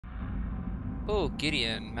Oh,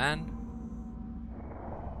 Gideon, man.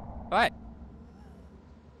 Alright.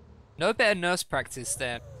 No better nurse practice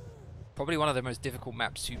than probably one of the most difficult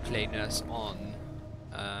maps to play nurse on.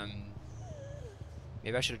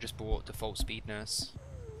 Maybe I should have just bought default speed nurse.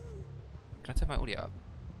 Can I turn my audio up?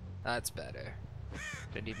 That's better.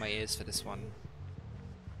 Don't need my ears for this one.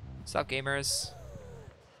 What's up, gamers?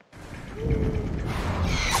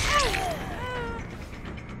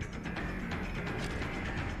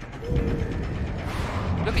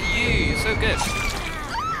 Look at you, you're so good.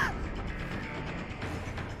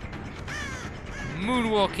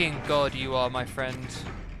 Moonwalking god you are, my friend.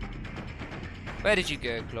 Where did you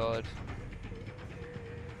go, Claude?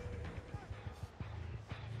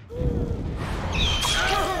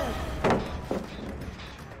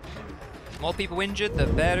 More people injured, the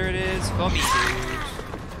better it is for me, dude.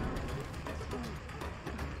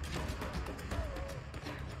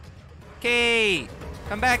 Kate!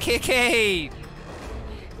 Come back here, Kate!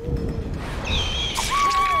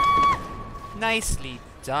 Nicely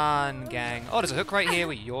done, gang. Oh, there's a hook right here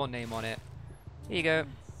with your name on it. Here you go.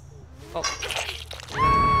 Oh.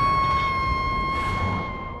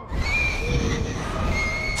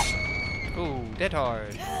 Ooh, dead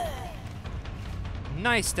hard.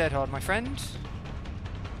 Nice dead hard, my friend.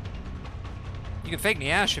 You can fake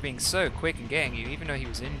Niash for being so quick and getting you, even though he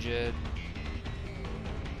was injured.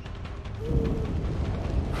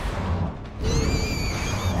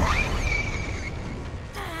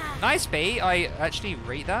 Nice bait. I actually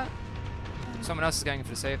rate that. Someone else is going for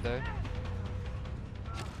the save though.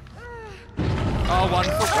 Oh, 1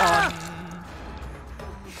 for 1.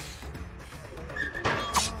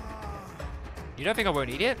 You don't think I won't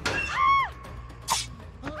eat it?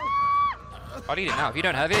 I'll eat it now. If you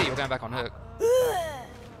don't have it, you're going back on hook.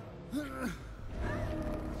 Do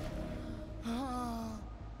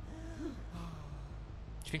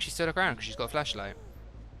you think she's still around because she's got a flashlight?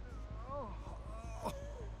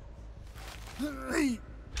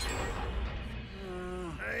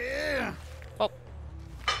 Oh.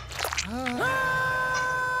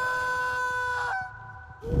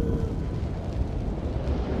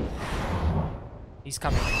 He's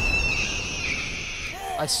coming.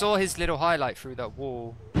 I saw his little highlight through that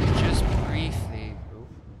wall, just briefly. Ooh.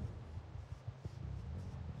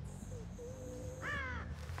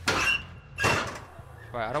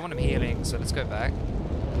 Right, I don't want him healing, so let's go back.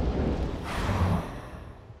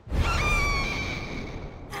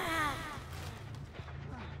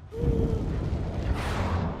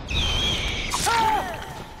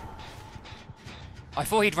 I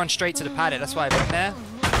thought he'd run straight to the paddock, that's why I went there.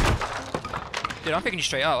 Dude, I'm picking you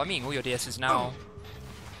straight up. I'm eating all your DSs now.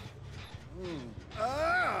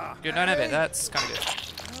 Good, don't have it. That's kind of good.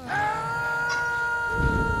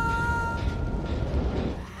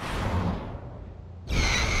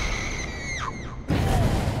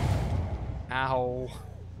 Ow.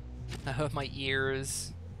 That hurt my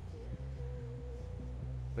ears.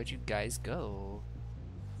 Where'd you guys go?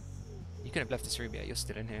 You couldn't have left this room yet. You're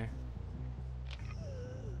still in here.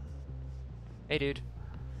 Hey, dude.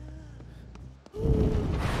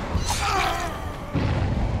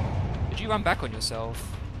 Did you run back on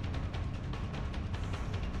yourself?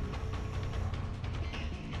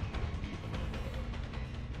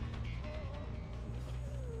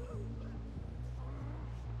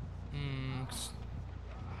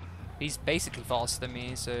 He's basically faster than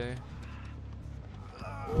me, so...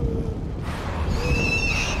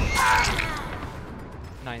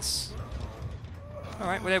 Nice.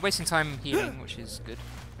 Alright, well they're wasting time healing, which is good,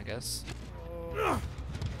 I guess.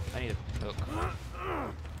 I need a hook.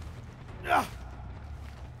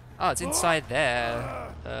 Oh, it's inside there.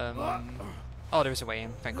 Oh, there is a way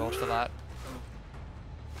in. Thank God for that.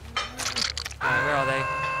 Where are they?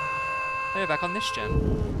 They're back on this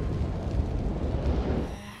gen.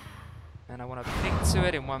 And I want to blink to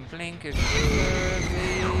it in one blink.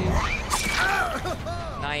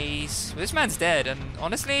 Nice. Well, this man's dead, and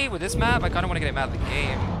honestly, with this map, I kind of want to get him out of the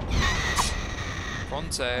game.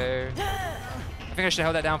 Pronto. I think I should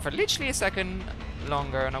have held that down for literally a second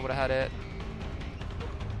longer, and I would have had it.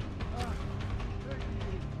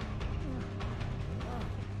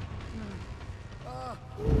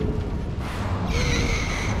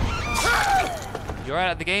 You're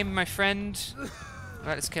out of the game, my friend.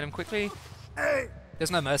 Alright, let's kill him quickly.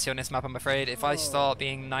 There's no mercy on this map, I'm afraid. If I start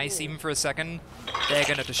being nice even for a second, they're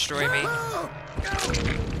gonna destroy me.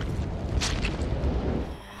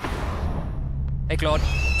 Hey, Claude.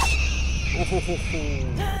 Oh, ho, ho, ho.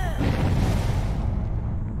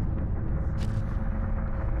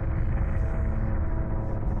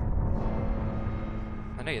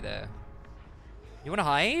 I know you're there. You wanna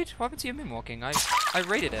hide? What happened to your moonwalking? I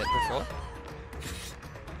raided it before.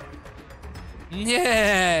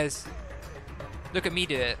 Yes! Look at me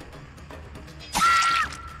do it.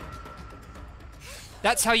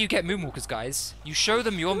 That's how you get moonwalkers, guys. You show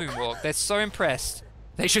them your moonwalk. They're so impressed.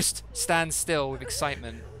 They just stand still with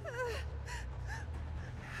excitement.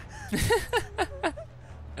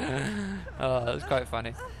 Oh, that was quite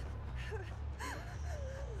funny.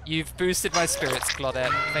 You've boosted my spirits,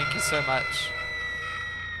 Claudette. Thank you so much.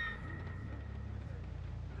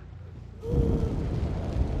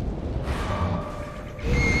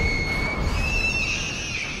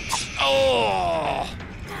 Oh!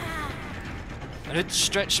 I didn't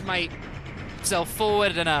stretch myself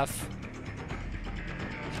forward enough.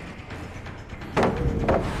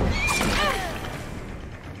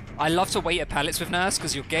 I love to wait at pallets with Nurse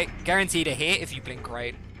because you'll get guaranteed a hit if you blink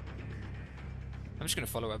right. I'm just gonna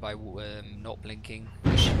follow her by not blinking.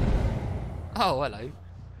 Oh, hello.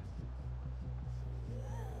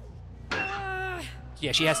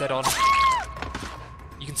 Yeah, she has head on.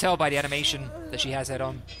 You can tell by the animation that she has head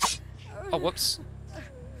on. Oh, whoops.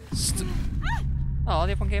 Oh,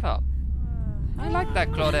 the other one gave up. I like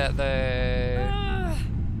that Claudette though.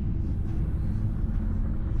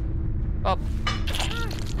 Oh.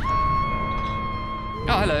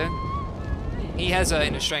 Oh, hello. He has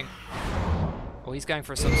inner strength. Oh, he's going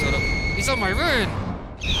for some sort of... He's on my rune!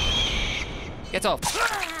 Get off.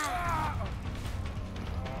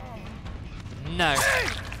 No.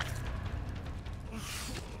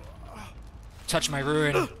 Touch my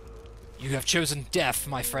rune. You have chosen death,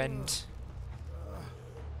 my friend.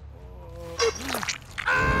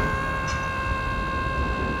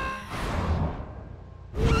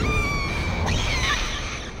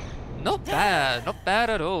 Not bad, not bad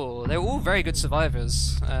at all. They're all very good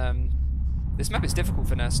survivors. This map is difficult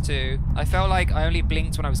for Nurse too. I felt like I only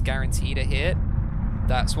blinked when I was guaranteed a hit.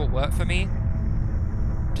 That's what worked for me.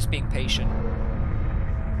 Just being patient.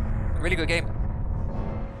 Really good game.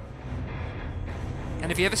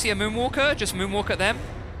 And if you ever see a moonwalker, just moonwalk at them.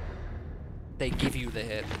 They give you the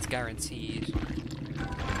hit. It's guaranteed.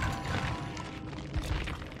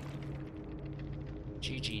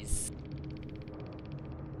 GG's.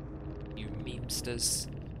 You memesters.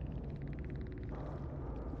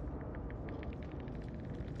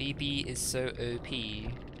 BB is so OP.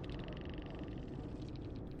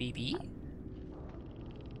 BB?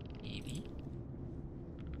 BB?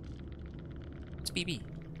 What's BB?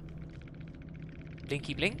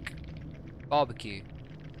 Blinky blink? Barbecue.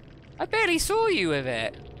 I barely saw you with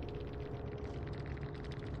it.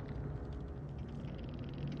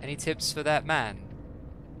 Any tips for that man?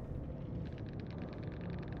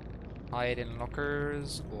 Hide in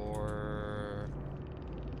lockers or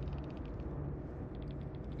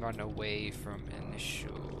run away from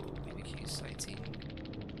initial BBQ sighting?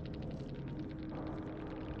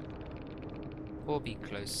 Or be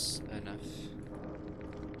close enough.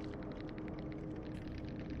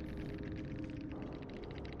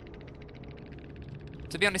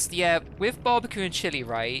 To be honest, yeah, with barbecue and chili,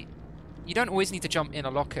 right, you don't always need to jump in a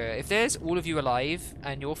locker. If there's all of you alive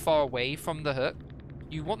and you're far away from the hook,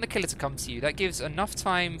 you want the killer to come to you. That gives enough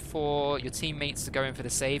time for your teammates to go in for the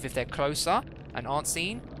save if they're closer and aren't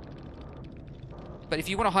seen. But if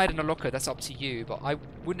you want to hide in a locker, that's up to you, but I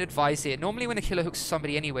wouldn't advise it. Normally when a killer hooks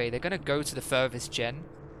somebody anyway, they're going to go to the furthest gen.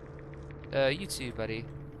 You too, buddy.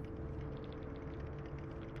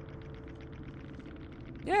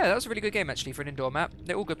 Yeah, that was a really good game actually for an indoor map.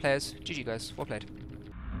 They're all good players. GG guys, well played.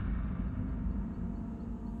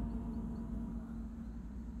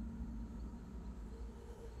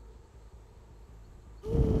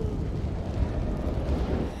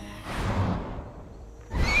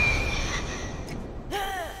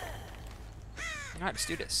 Alright, let's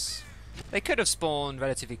do this. They could have spawned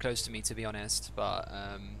relatively close to me, to be honest, but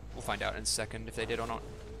we'll find out in a second if they did or not.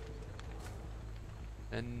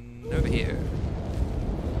 And over here.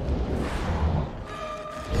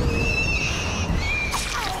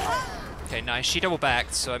 Okay, nice. She double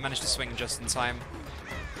backed, so I managed to swing just in time.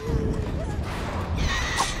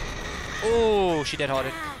 Oh, she dead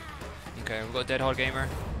harded. Okay, we've got a dead hard gamer.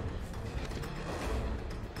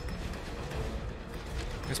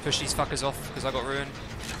 Let's push these fuckers off because I got ruined.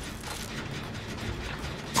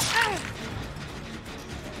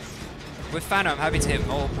 With Phantom, I'm happy to hit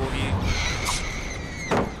multiple of you.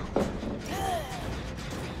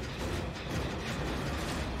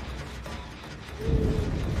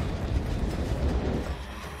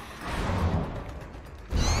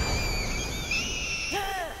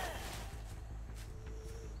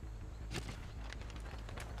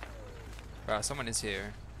 Wow, someone is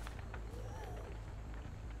here.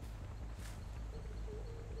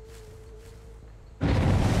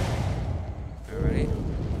 Alrighty.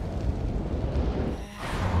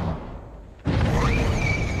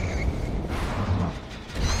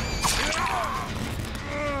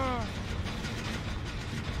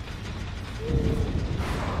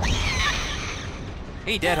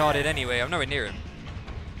 He dead-hearted anyway. I'm nowhere near him.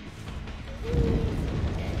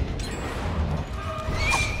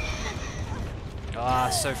 Ah,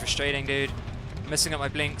 so frustrating, dude. Messing up my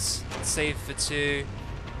blinks. Save for 2.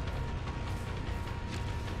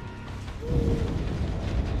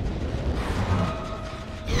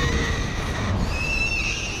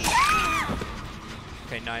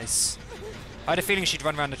 Okay, nice. I had a feeling she'd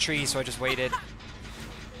run around the tree, so I just waited.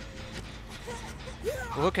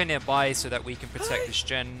 We'll hook her nearby so that we can protect this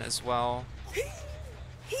gen as well.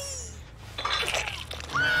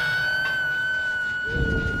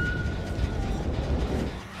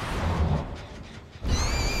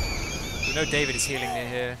 We know David is healing near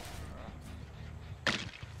here.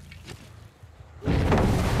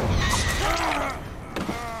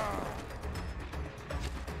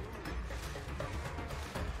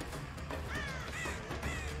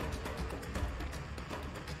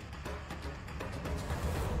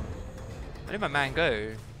 Where did my man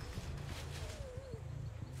go?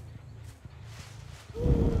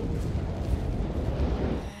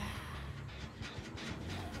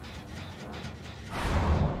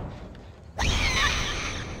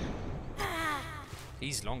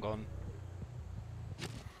 He's long gone.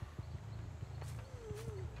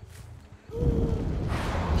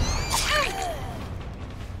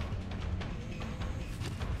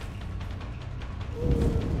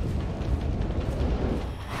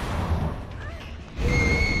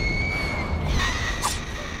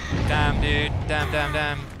 Damn, dude.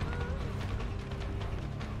 Damn.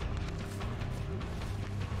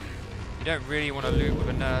 You don't really want to loot with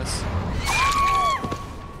a nurse.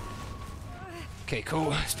 Okay, cool.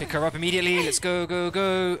 Let's pick her up immediately. Let's go.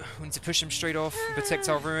 We need to push him straight off and protect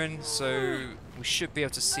our ruin, so we should be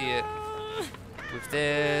able to see it with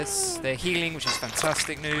this. They're healing, which is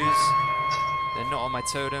fantastic news. They're not on my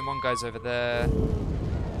totem. One guy's over there.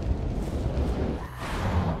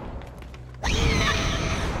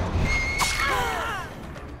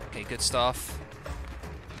 Okay, good stuff.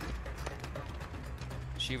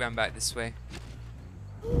 She ran back this way.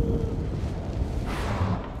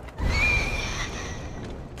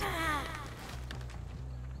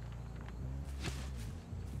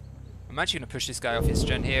 I'm actually going to push this guy off his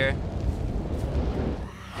gen here.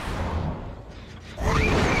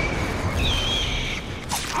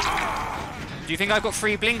 Do you think I've got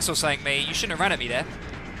 3 blinks or something, mate? You shouldn't have ran at me there.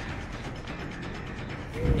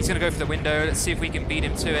 He's going to go for the window. Let's see if we can beat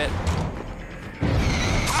him to it.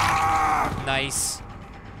 Nice.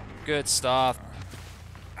 Good stuff.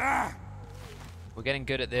 We're getting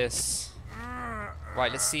good at this.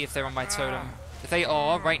 Right, let's see if they're on my totem. If they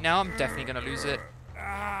are, right now, I'm definitely going to lose it.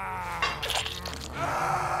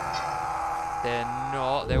 They're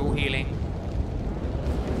not. They're all healing.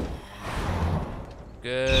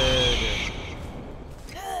 Good.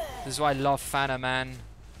 This is why I love Fana, man.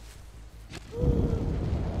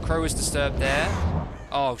 Crow was disturbed there.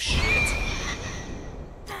 Oh, shit.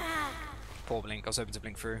 Poor blink. I was hoping to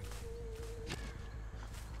blink through.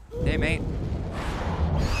 Hey, mate.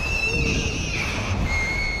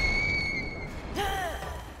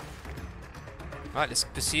 Right, let's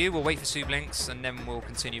pursue. We'll wait for 2 blinks and then we'll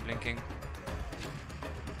continue blinking.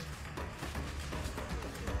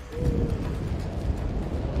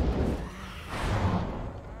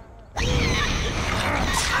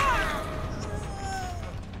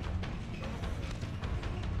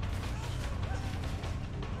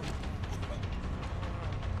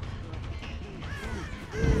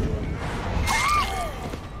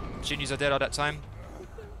 Juniors are dead all that time.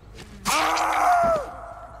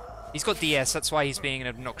 He's got DS, that's why he's being an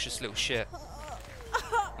obnoxious little shit.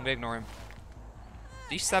 I'm gonna ignore him.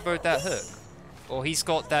 Did he sabote that hook? Or he's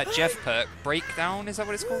got that Jeff perk. Breakdown, is that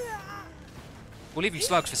what it's called? We'll leave him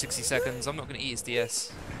slugs for 60 seconds. I'm not gonna eat his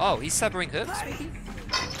DS. Oh, he's saboting hooks, maybe?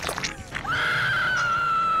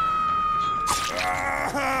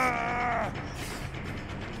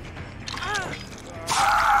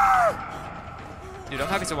 Dude, I'm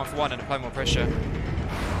happy to 1-for-1 and apply more pressure.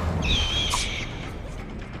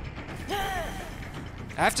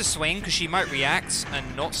 I have to swing because she might react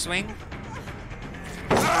and not swing.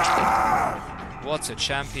 What a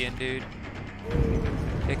champion, dude.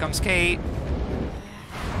 Here comes Kate.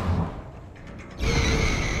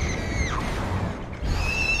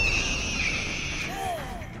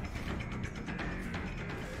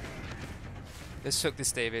 Let's hook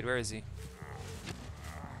this David. Where is he?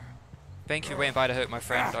 Thank you for waiting by the hook, my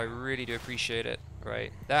friend. I really do appreciate it.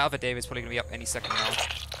 Right. That other David's probably going to be up any second now.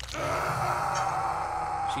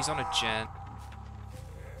 She's on a gen.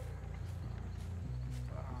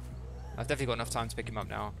 I've definitely got enough time to pick him up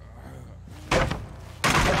now.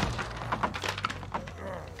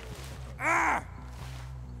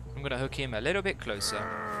 I'm gonna hook him a little bit closer.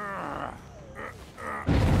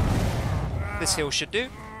 This hill should do.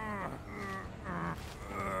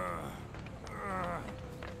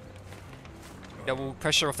 Double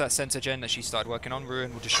pressure off that center gen that she started working on.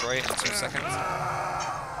 Ruin will destroy it in 2 seconds.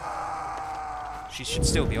 She should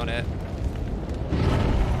still be on it.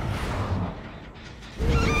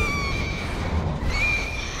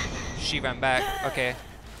 She ran back. Okay.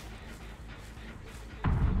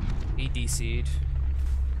 He DC'd.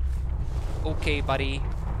 Okay, buddy.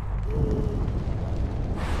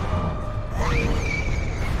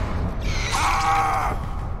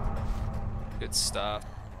 Good stuff.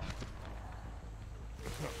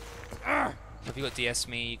 If you got DS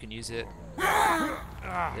me, you can use it.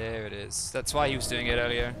 There it is. That's why he was doing it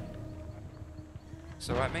earlier. It's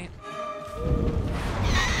alright, mate.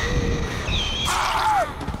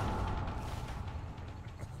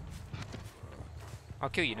 I'll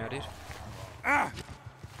kill you now, dude.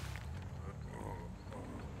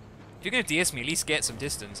 If you're gonna DS me, at least get some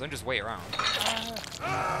distance. Don't just wait around.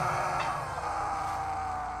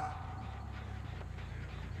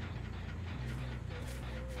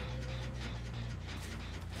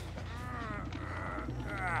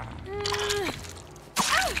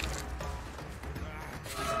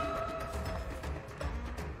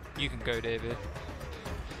 You can go, David.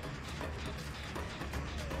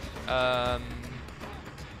 Can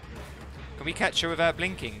we catch her without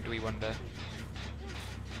blinking, do we wonder?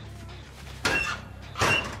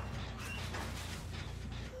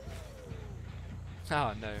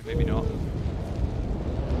 Oh no, maybe not.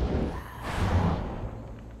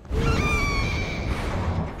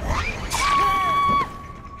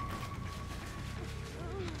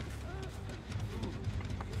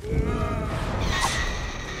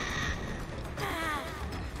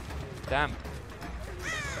 Damn.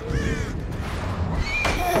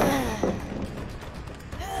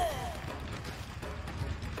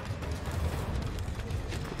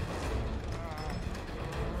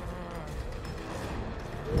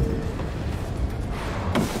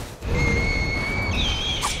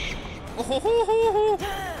 Oh,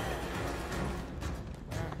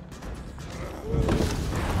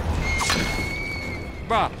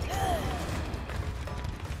 bruh.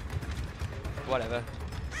 Whatever.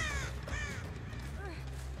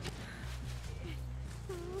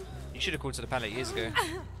 You should have called to the pallet years ago.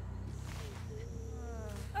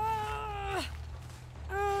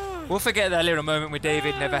 We'll forget that little moment with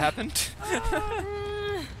David never happened.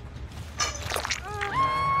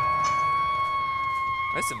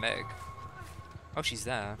 Where's the Meg? Oh, she's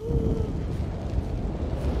there.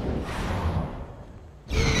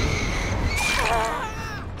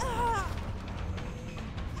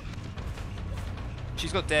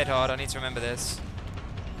 She's got dead hard, I need to remember this.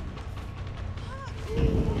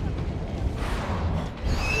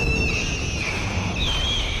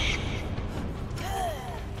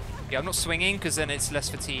 Yeah, I'm not swinging because then it's less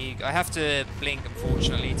fatigue. I have to blink,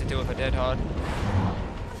 unfortunately, to deal with her dead hard.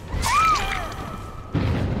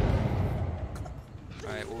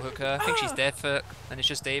 Alright, we'll hook her. I think she's dead for, and it's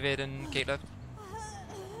just David and Kate left.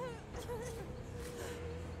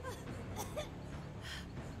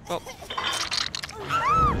 Well.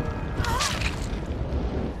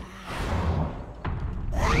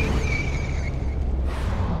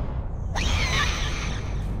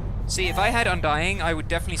 See, if I had Undying, I would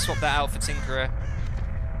definitely swap that out for Tinkerer.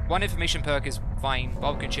 One information perk is fine.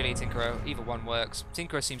 Barbecue and Chili, Tinkerer, either one works.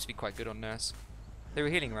 Tinkerer seems to be quite good on Nurse. They were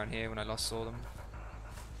healing around here when I last saw them.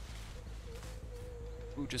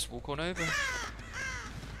 We'll just walk on over.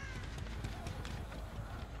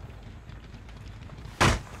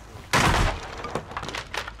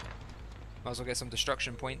 Might as well get some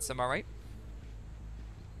destruction points, am I right?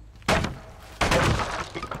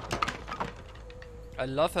 I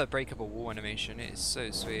love her breakable wall animation, it is so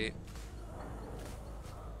sweet.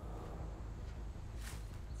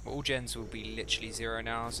 Well, all gens will be literally 0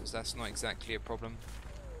 now, so that's not exactly a problem.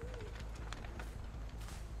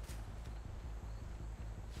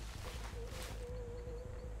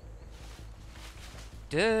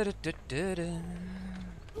 Da -da -da -da -da.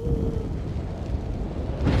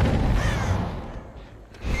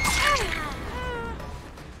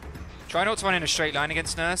 Try not to run in a straight line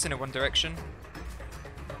against Nurse in a one direction.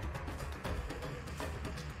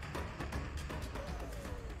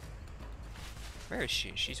 Where is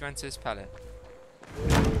she? She's ran to this pallet.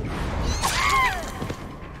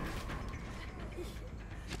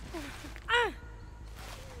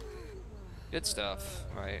 Good stuff.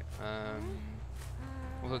 Right.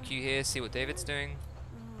 We'll hook you here, see what David's doing.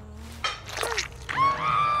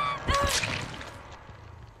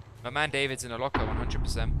 My man David's in a locker,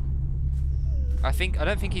 100%. I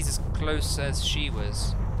don't think he's as close as she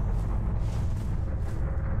was.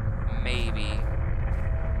 Maybe.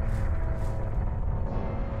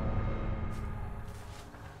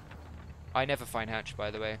 I never find Hatch, by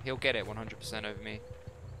the way. He'll get it 100% over me.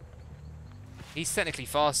 He's technically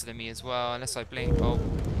faster than me as well, unless I blink. Oh.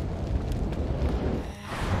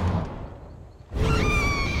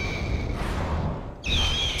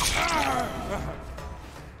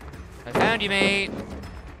 I found you, mate.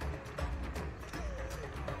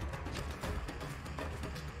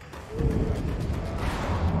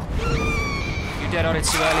 You dead on it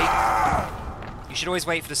too early. You should always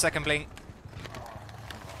wait for the second blink.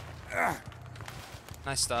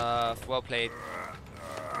 Nice stuff. Well played.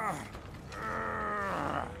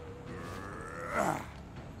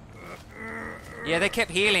 Yeah, they kept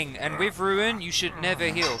healing, and with Ruin, you should never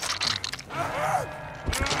heal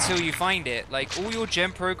until you find it. Like, all your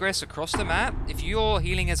gem progress across the map, if you're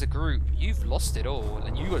healing as a group, you've lost it all,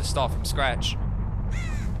 and you gotta start from scratch.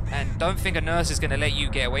 And don't think a nurse is gonna let you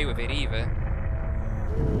get away with it either.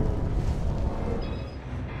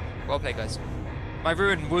 Well played, guys. My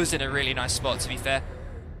Ruin was in a really nice spot, to be fair.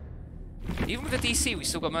 Even with the DC, we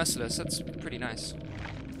still got Merciless. That's pretty nice.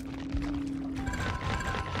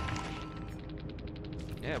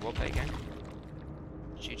 Yeah, well played, gang.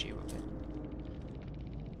 GG, well played.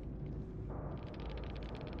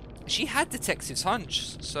 She had Detective's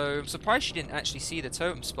Hunch, so I'm surprised she didn't actually see the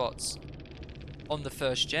totem spots on the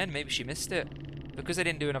first gen. Maybe she missed it. Because they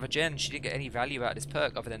didn't do another gen, she didn't get any value out of this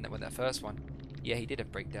perk other than that first one. Yeah, he did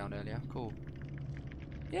have breakdown earlier. Cool.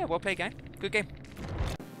 Yeah, well played, gang. Good game.